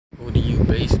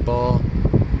baseball,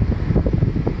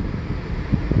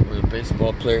 where the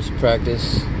baseball players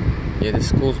practice. Yeah, this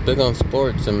school's big on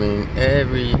sports. I mean,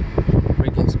 every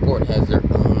freaking sport has their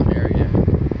own area,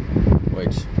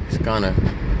 which is kind of,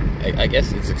 I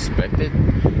guess it's expected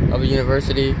of a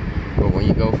university. But when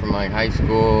you go from like high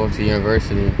school to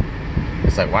university,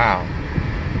 it's like, wow.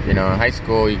 You know, in high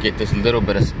school you get this little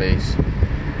bit of space,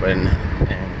 but in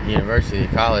university,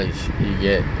 college, you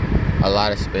get a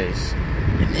lot of space.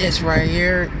 And this right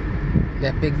here,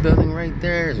 that big building right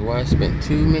there, is where I spent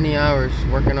too many hours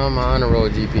working on my honor roll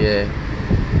GPA.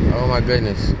 Oh my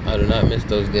goodness, I do not miss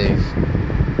those days.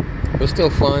 It was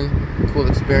still fun, cool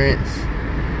experience.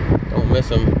 Don't miss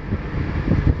them.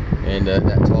 And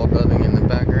that tall building in the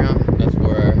background, that's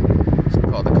where it's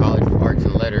called the College of Arts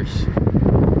and Letters,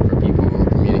 for people with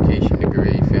communication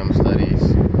degree, film studies,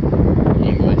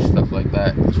 English, stuff like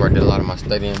that. That's where I did a lot of my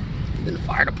studying. Then the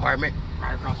fire department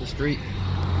right across the street,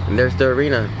 and there's the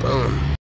arena. Boom.